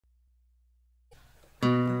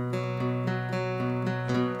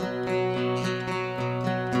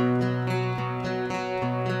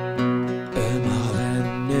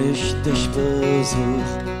dich besuch,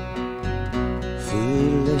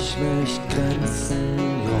 fühl ich mich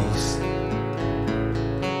grenzenlos.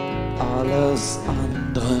 Alles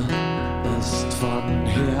andere ist von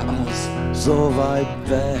hier aus so weit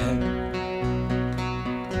weg.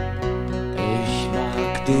 Ich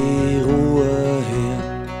mag die Ruhe hier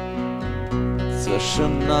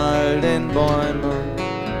zwischen all den Bäumen,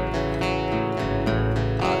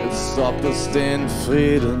 als ob es den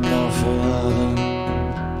Frieden auf Erden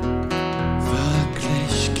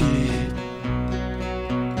wirklich gibt.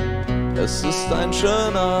 Es ist ein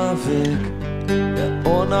schöner Weg, der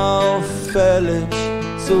unauffällig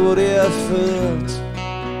zu dir führt.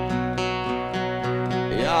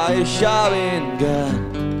 Ja, ich hab ihn gern,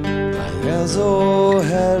 weil er so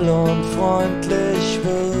hell und freundlich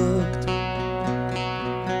wirkt.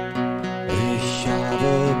 Ich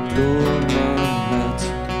habe Blumen mit,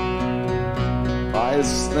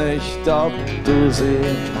 weiß nicht, ob du sie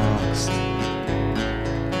magst.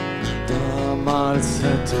 Damals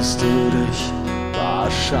hättest du dich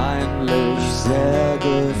wahrscheinlich sehr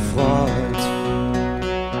gefreut,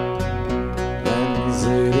 wenn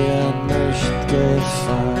sie dir nicht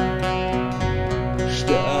gefallen.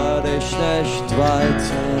 Stör dich nicht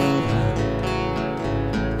weiter,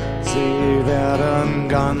 sie werden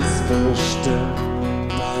ganz bestimmt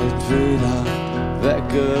bald wieder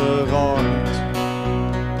weggeräumt.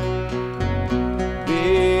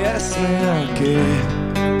 Wie es mir geht,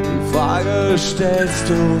 die Frage stellst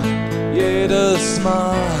du jedes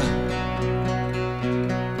Mal.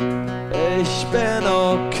 Ich bin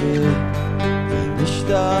okay, will nicht,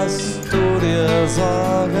 dass du dir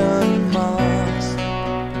Sorgen machst.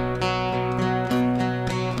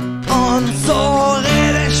 Und so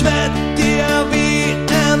rede ich mit dir wie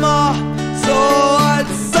immer, so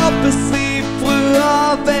als ob es wie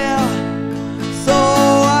früher wär, so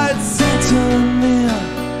als hätten wir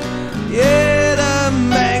jede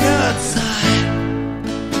Menge Zeit.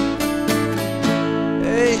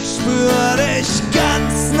 Ich spür dich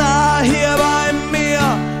ganz nah hier bei mir,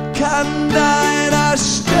 kann deiner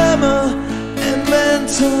Stimme im Wind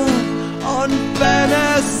hören. Und wenn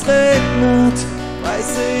es regnet,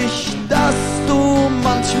 weiß ich, dass du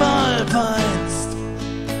manchmal weinst,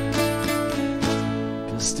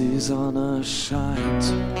 bis die Sonne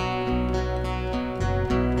scheint,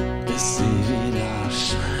 bis sie wieder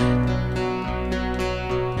scheint.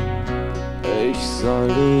 Ich soll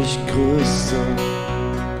dich grüßen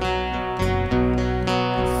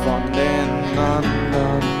von den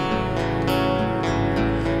anderen.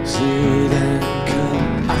 Sie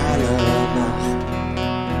denken alle Nacht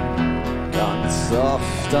ganz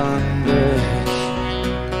oft an dich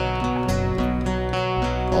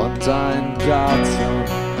und dein Garten.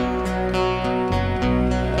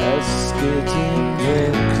 Es geht ihm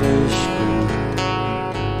wirklich gut,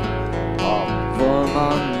 obwohl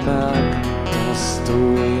man merkt, dass du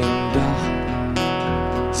ihm doch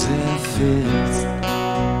sehr fehlst.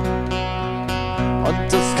 Und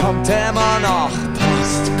es kommt immer noch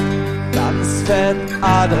Post, ganz fett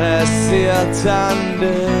adressiert an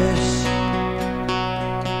dich,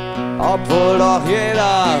 obwohl doch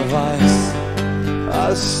jeder weiß,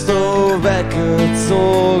 dass du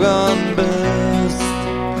weggezogen bist.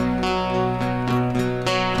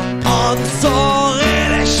 Und so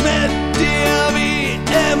rede ich mit dir wie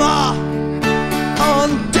immer,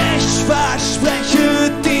 und ich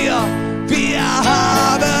verspreche dir, wir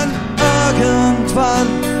haben irgendwann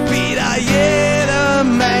wieder jede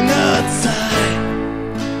Menge Zeit.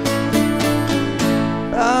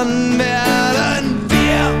 Dann werden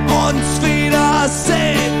wir uns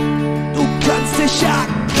wiedersehen. Du kannst dich ja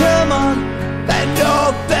kümmern, wenn du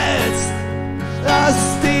willst, dass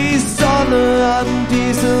die Sonne an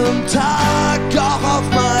diesem Tag auch auf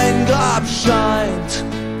mein Grab scheint.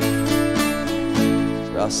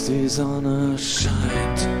 Dass die Sonne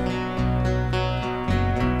scheint.